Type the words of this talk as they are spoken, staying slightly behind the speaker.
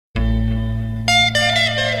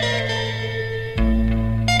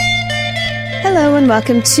Hello and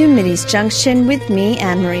welcome to Midi Junction with me,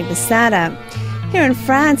 Anne-Marie Besada. Here in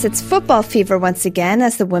France, it's football fever once again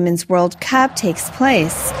as the Women's World Cup takes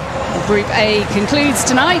place. Group A concludes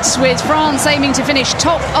tonight with France aiming to finish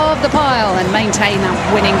top of the pile and maintain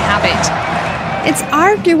that winning habit. It's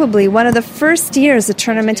arguably one of the first years the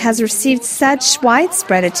tournament has received such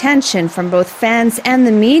widespread attention from both fans and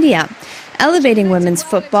the media, elevating women's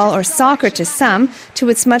football, or soccer to some, to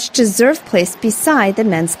its much-deserved place beside the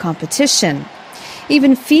men's competition.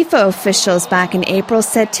 Even FIFA officials back in April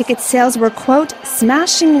said ticket sales were, quote,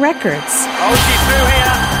 smashing records. Oh, she's through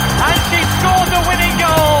here, and she scored the winning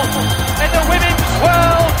goal in the Women's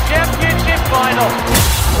World Championship final.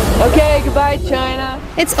 Okay, goodbye, China.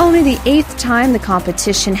 It's only the 8th time the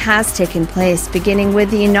competition has taken place, beginning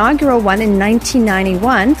with the inaugural one in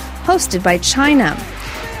 1991, hosted by China.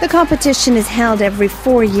 The competition is held every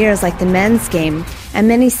 4 years like the men's game, and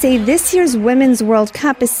many say this year's Women's World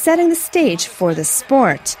Cup is setting the stage for the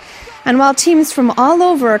sport. And while teams from all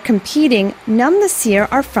over are competing, none this year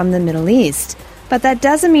are from the Middle East. But that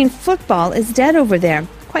doesn't mean football is dead over there.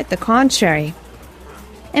 Quite the contrary.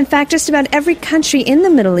 In fact, just about every country in the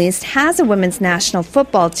Middle East has a women's national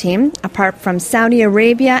football team, apart from Saudi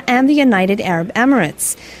Arabia and the United Arab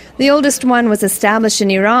Emirates. The oldest one was established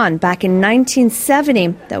in Iran back in 1970,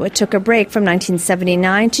 though it took a break from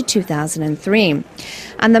 1979 to 2003.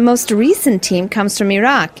 And the most recent team comes from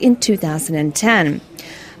Iraq in 2010.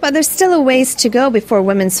 But there's still a ways to go before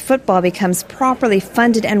women's football becomes properly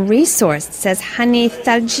funded and resourced, says Hani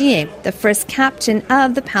Thaljieh, the first captain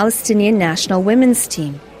of the Palestinian national women's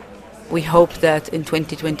team. We hope that in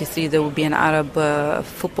 2023 there will be an Arab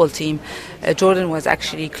football team. Jordan was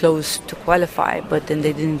actually close to qualify, but then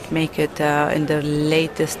they didn't make it in the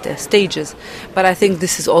latest stages. But I think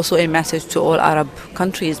this is also a message to all Arab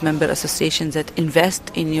countries, member associations, that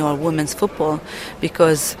invest in your women's football,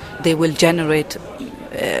 because they will generate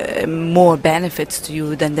more benefits to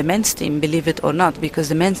you than the men's team, believe it or not, because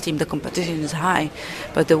the men's team, the competition is high,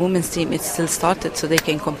 but the women's team, it's still started, so they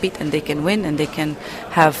can compete and they can win and they can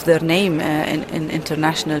have their name in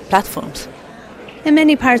international platforms. In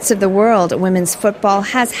many parts of the world, women's football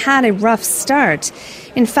has had a rough start.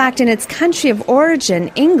 In fact, in its country of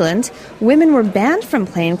origin, England, women were banned from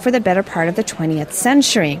playing for the better part of the 20th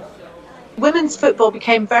century. Women's football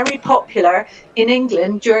became very popular in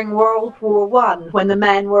England during World War I, when the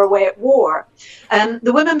men were away at war.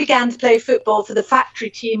 The women began to play football for the factory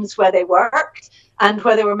teams where they worked and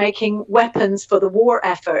where they were making weapons for the war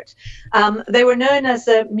effort. They were known as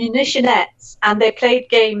the munitionettes, and they played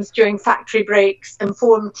games during factory breaks and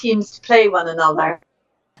formed teams to play one another.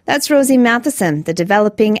 That's Rosie Matheson, the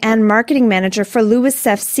developing and marketing manager for Lewes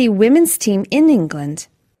FC women's team in England.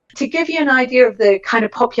 To give you an idea of the kind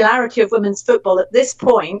of popularity of women's football at this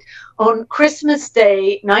point, on Christmas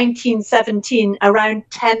Day 1917, around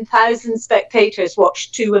 10,000 spectators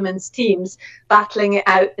watched two women's teams battling it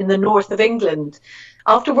out in the north of England.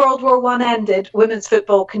 After World War I ended, women's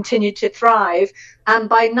football continued to thrive, and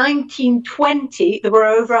by 1920 there were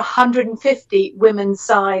over 150 women's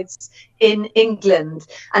sides in England,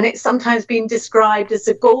 and it's sometimes been described as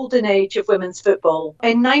the golden age of women's football.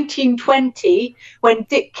 In 1920, when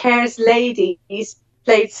Dick Kerr's ladies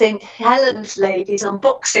played St Helens Ladies on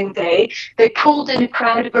Boxing Day, they pulled in a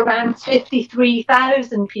crowd of around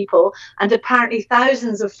 53,000 people, and apparently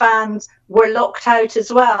thousands of fans were locked out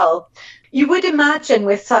as well. You would imagine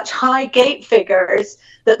with such high gate figures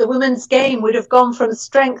that the women's game would have gone from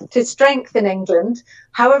strength to strength in England.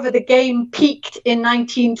 However, the game peaked in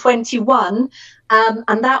 1921,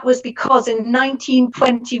 and that was because in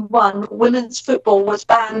 1921, women's football was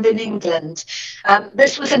banned in England.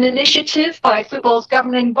 This was an initiative by football's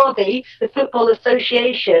governing body, the Football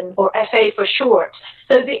Association, or FA for short.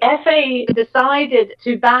 So the FA decided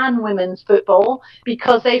to ban women's football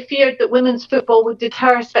because they feared that women's football would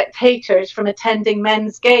deter spectators from attending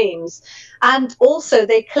men's games. And also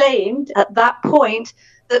they claimed at that point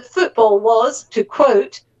that football was, to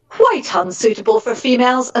quote, quite unsuitable for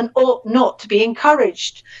females and ought not to be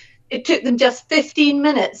encouraged. It took them just 15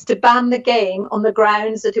 minutes to ban the game on the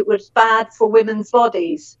grounds that it was bad for women's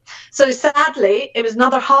bodies. So sadly, it was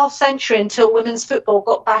another half century until women's football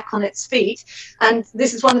got back on its feet. And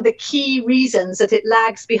this is one of the key reasons that it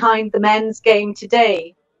lags behind the men's game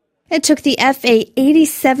today. It took the FA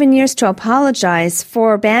 87 years to apologize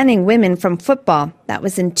for banning women from football. That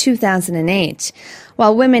was in 2008.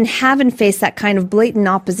 While women haven't faced that kind of blatant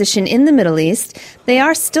opposition in the Middle East, they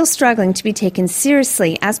are still struggling to be taken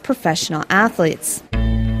seriously as professional athletes.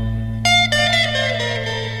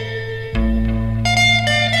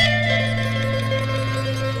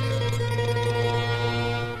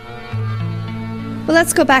 But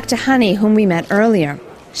let's go back to Hani, whom we met earlier.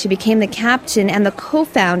 She became the captain and the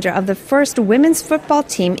co-founder of the first women's football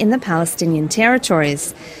team in the Palestinian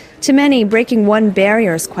territories. To many, breaking one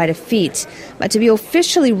barrier is quite a feat, but to be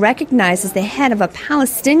officially recognized as the head of a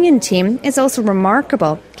Palestinian team is also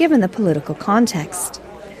remarkable, given the political context.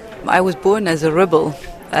 I was born as a rebel,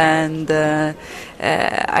 and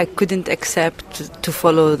I couldn't accept to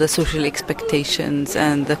follow the social expectations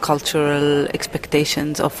and the cultural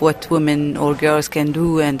expectations of what women or girls can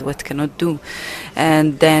do and what cannot do.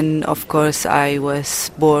 And then, of course, I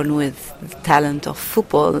was born with the talent of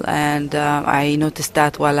football, and I noticed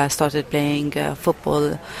that while I started playing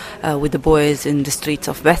football with the boys in the streets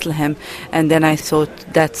of Bethlehem. And then I thought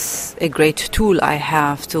that's a great tool I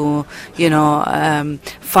have to,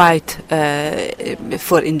 fight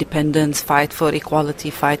for independence, fight for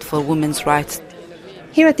equality, fight for women's rights.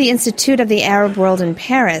 Here at the Institute of the Arab World in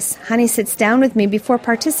Paris, Hani sits down with me before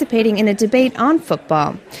participating in a debate on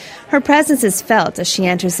football. Her presence is felt as she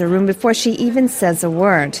enters the room before she even says a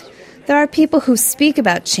word. There are people who speak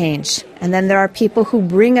about change, and then there are people who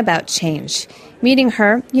bring about change. Meeting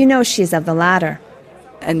her, you know she's of the latter.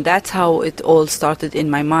 And that's how it all started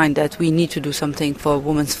in my mind, that we need to do something for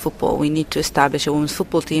women's football. We need to establish a women's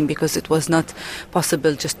football team because it was not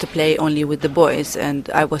possible just to play only with the boys. And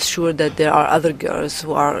I was sure that there are other girls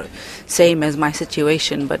who are same as my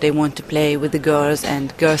situation, but they want to play with the girls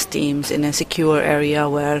and girls' teams in a secure area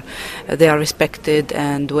where they are respected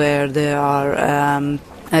and where they are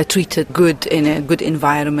treated good in a good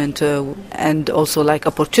environment and also like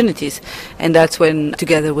opportunities. And that's when,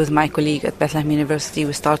 together with my colleague at Bethlehem University,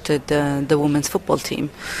 we started the women's football team.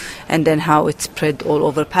 And then how it spread all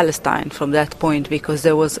over Palestine from that point, because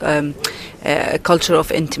there was a culture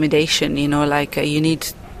of intimidation, you need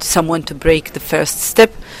someone to break the first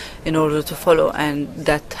step in order to follow. And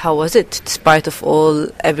that how was it? Despite of all,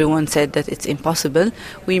 everyone said that it's impossible,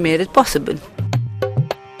 we made it possible.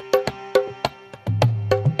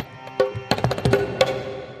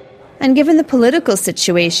 And given the political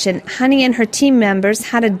situation, Hani and her team members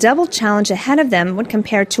had a double challenge ahead of them when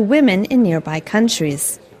compared to women in nearby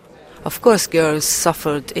countries. Of course, girls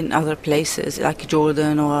suffered in other places like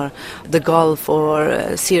Jordan or the Gulf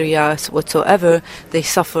or Syria whatsoever. They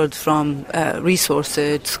suffered from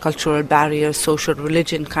resources, cultural barriers, social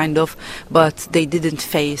religion kind of, but they didn't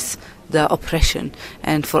face the oppression.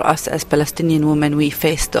 And for us as Palestinian women, we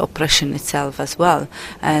faced the oppression itself as well.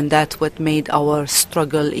 And that's what made our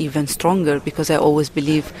struggle even stronger, because I always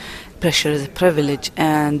believe pressure is a privilege.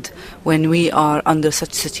 And when we are under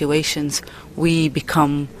such situations, we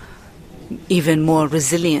become even more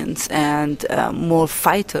resilient and more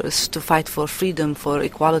fighters to fight for freedom, for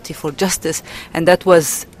equality, for justice. And that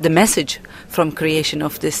was the message from creation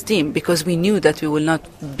of this team, because we knew that we will not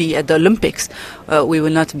be at the Olympics, we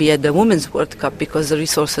will not be at the Women's World Cup, because the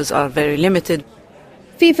resources are very limited.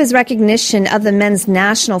 FIFA's recognition of the men's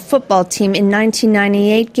national football team in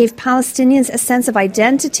 1998 gave Palestinians a sense of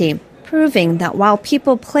identity, proving that while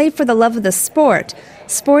people play for the love of the sport,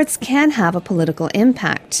 sports can have a political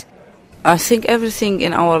impact. I think everything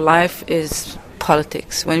in our life is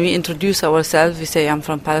politics. When we introduce ourselves, we say, I'm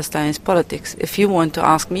from Palestine, it's politics. If you want to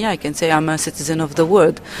ask me, I can say I'm a citizen of the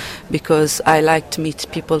world, because I like to meet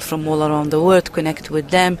people from all around the world, connect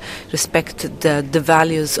with them, respect the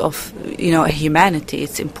values of humanity.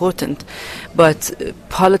 It's important. But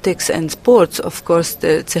politics and sports, of course,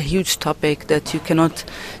 it's a huge topic that you cannot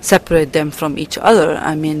separate them from each other.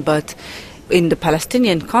 But in the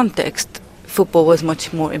Palestinian context, football was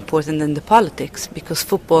much more important than the politics, because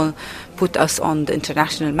football put us on the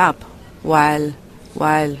international map, while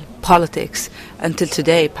politics, until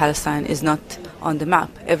today, Palestine is not on the map.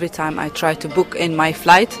 Every time I try to book in my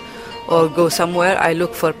flight or go somewhere, I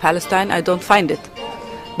look for Palestine, I don't find it.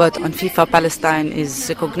 But on FIFA, Palestine is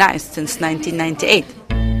recognized since 1998.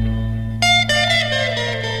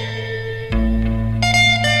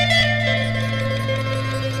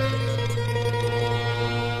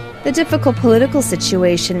 The difficult political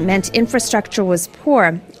situation meant infrastructure was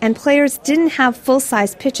poor and players didn't have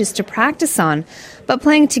full-size pitches to practice on. But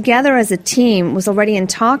playing together as a team was already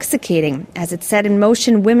intoxicating, as it set in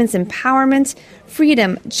motion women's empowerment,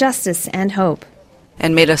 freedom, justice, and hope.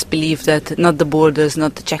 And made us believe that not the borders,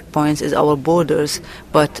 not the checkpoints is our borders,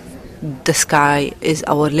 but the sky is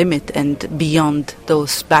our limit and beyond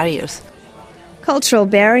those barriers. Cultural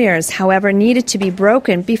barriers, however, needed to be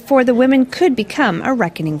broken before the women could become a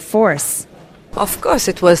reckoning force. Of course,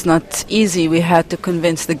 it was not easy. We had to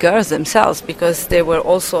convince the girls themselves because they were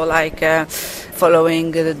also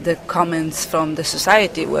following the comments from the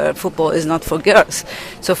society where football is not for girls.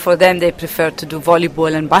 So for them, they prefer to do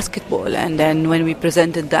volleyball and basketball. And then when we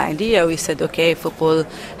presented the idea, we said, okay, football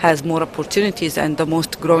has more opportunities and the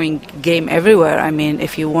most growing game everywhere. I mean,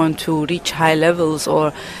 if you want to reach high levels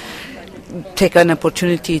or take an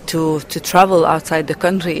opportunity to travel outside the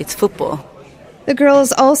country, it's football. The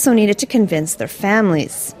girls also needed to convince their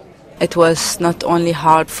families. It was not only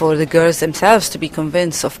hard for the girls themselves to be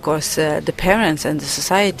convinced, of course, the parents and the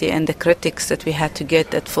society and the critics that we had to get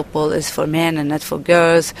that football is for men and not for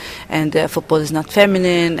girls, and football is not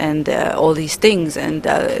feminine, and all these things, and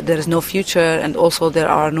there is no future, and also there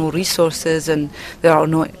are no resources and there are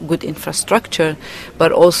no good infrastructure.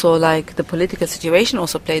 But also, the political situation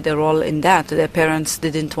also played a role in that. Their parents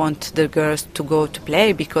didn't want their girls to go to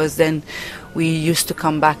play because then we used to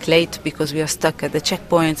come back late because we are stuck at the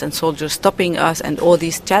checkpoints and soldiers stopping us and all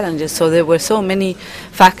these challenges. So there were so many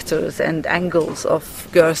factors and angles of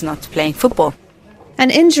girls not playing football.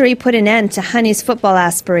 An injury put an end to Hani's football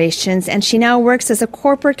aspirations, and she now works as a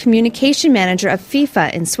corporate communication manager of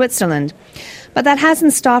FIFA in Switzerland. But that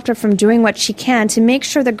hasn't stopped her from doing what she can to make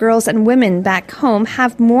sure the girls and women back home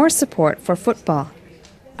have more support for football.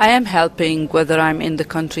 I am helping whether I'm in the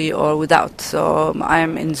country or without. So I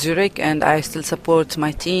am in Zurich and I still support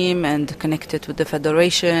my team and connected with the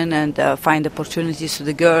federation and find opportunities to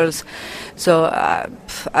the girls. So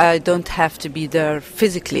I don't have to be there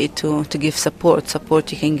physically to give support.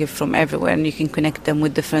 Support you can give from everywhere, and you can connect them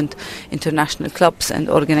with different international clubs and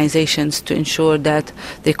organizations to ensure that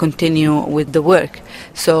they continue with the work.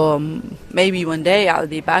 So maybe one day I'll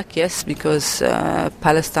be back, yes, because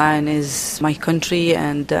Palestine is my country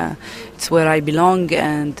and it's where I belong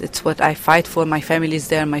and it's what I fight for. My family is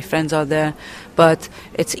there, my friends are there, but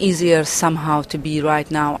it's easier somehow to be right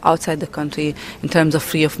now outside the country in terms of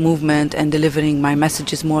free of movement and delivering my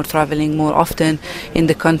messages more, traveling more often. In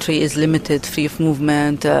the country is limited free of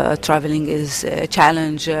movement, traveling is a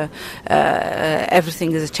challenge,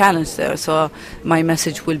 everything is a challenge there, so my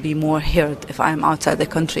message will be more heard if I'm outside the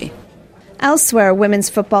country. Elsewhere, women's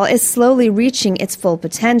football is slowly reaching its full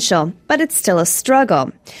potential, but it's still a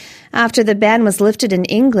struggle. After the ban was lifted in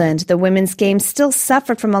England, the women's game still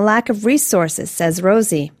suffered from a lack of resources, says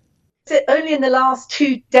Rosie. It's only in the last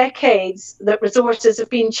 2 decades that resources have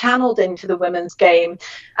been channeled into the women's game.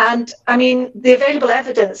 And, I mean, the available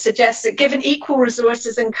evidence suggests that given equal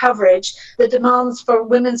resources and coverage, the demands for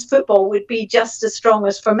women's football would be just as strong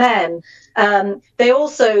as for men.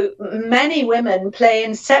 Many women play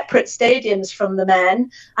in separate stadiums from the men,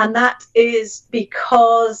 and that is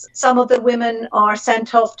because some of the women are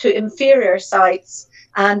sent off to inferior sites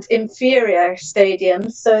and inferior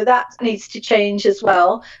stadiums, so that needs to change as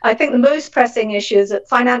well. I think the most pressing issue is that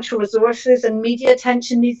financial resources and media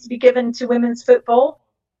attention needs to be given to women's football.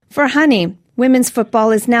 For Hani, women's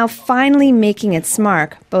football is now finally making its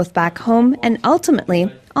mark, both back home and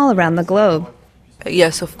ultimately all around the globe.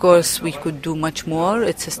 Yes, of course, we could do much more.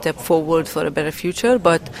 It's a step forward for a better future,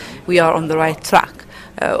 but we are on the right track.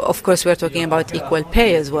 Of course, we are talking about equal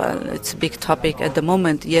pay as well. It's a big topic at the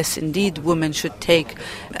moment. Yes, indeed, women should take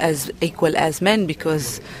as equal as men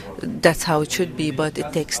because that's how it should be, but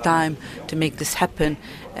it takes time to make this happen.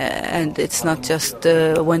 And it's not just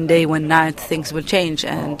one day, one night, things will change.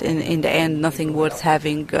 And in the end, nothing worth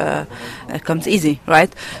having comes easy,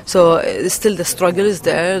 right? So still the struggle is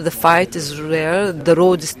there, the fight is rare, the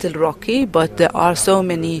road is still rocky, but there are so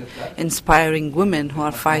many inspiring women who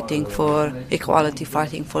are fighting for equality,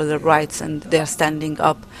 fighting for their rights, and they are standing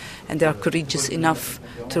up and they are courageous enough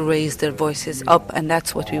to raise their voices up. And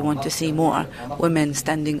that's what we want to see more, women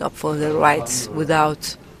standing up for their rights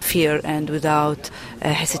without fear and without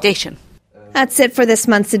hesitation. That's it for this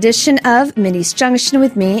month's edition of Midi Junction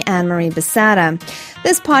with me, Anne-Marie Besada.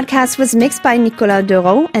 This podcast was mixed by Nicolas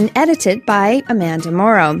Duro and edited by Amanda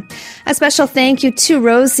Morrow. A special thank you to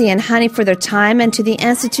Rosie and Hani for their time and to the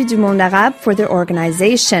Institut du Monde Arabe for their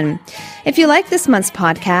organization. If you like this month's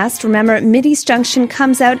podcast, remember Midi Junction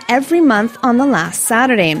comes out every month on the last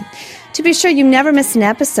Saturday. To be sure you never miss an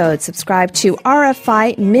episode, subscribe to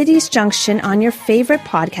RFI Mideast Junction on your favorite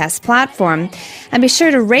podcast platform. And be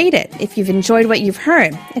sure to rate it if you've enjoyed what you've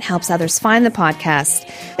heard. It helps others find the podcast.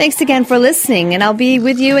 Thanks again for listening, and I'll be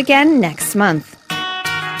with you again next month.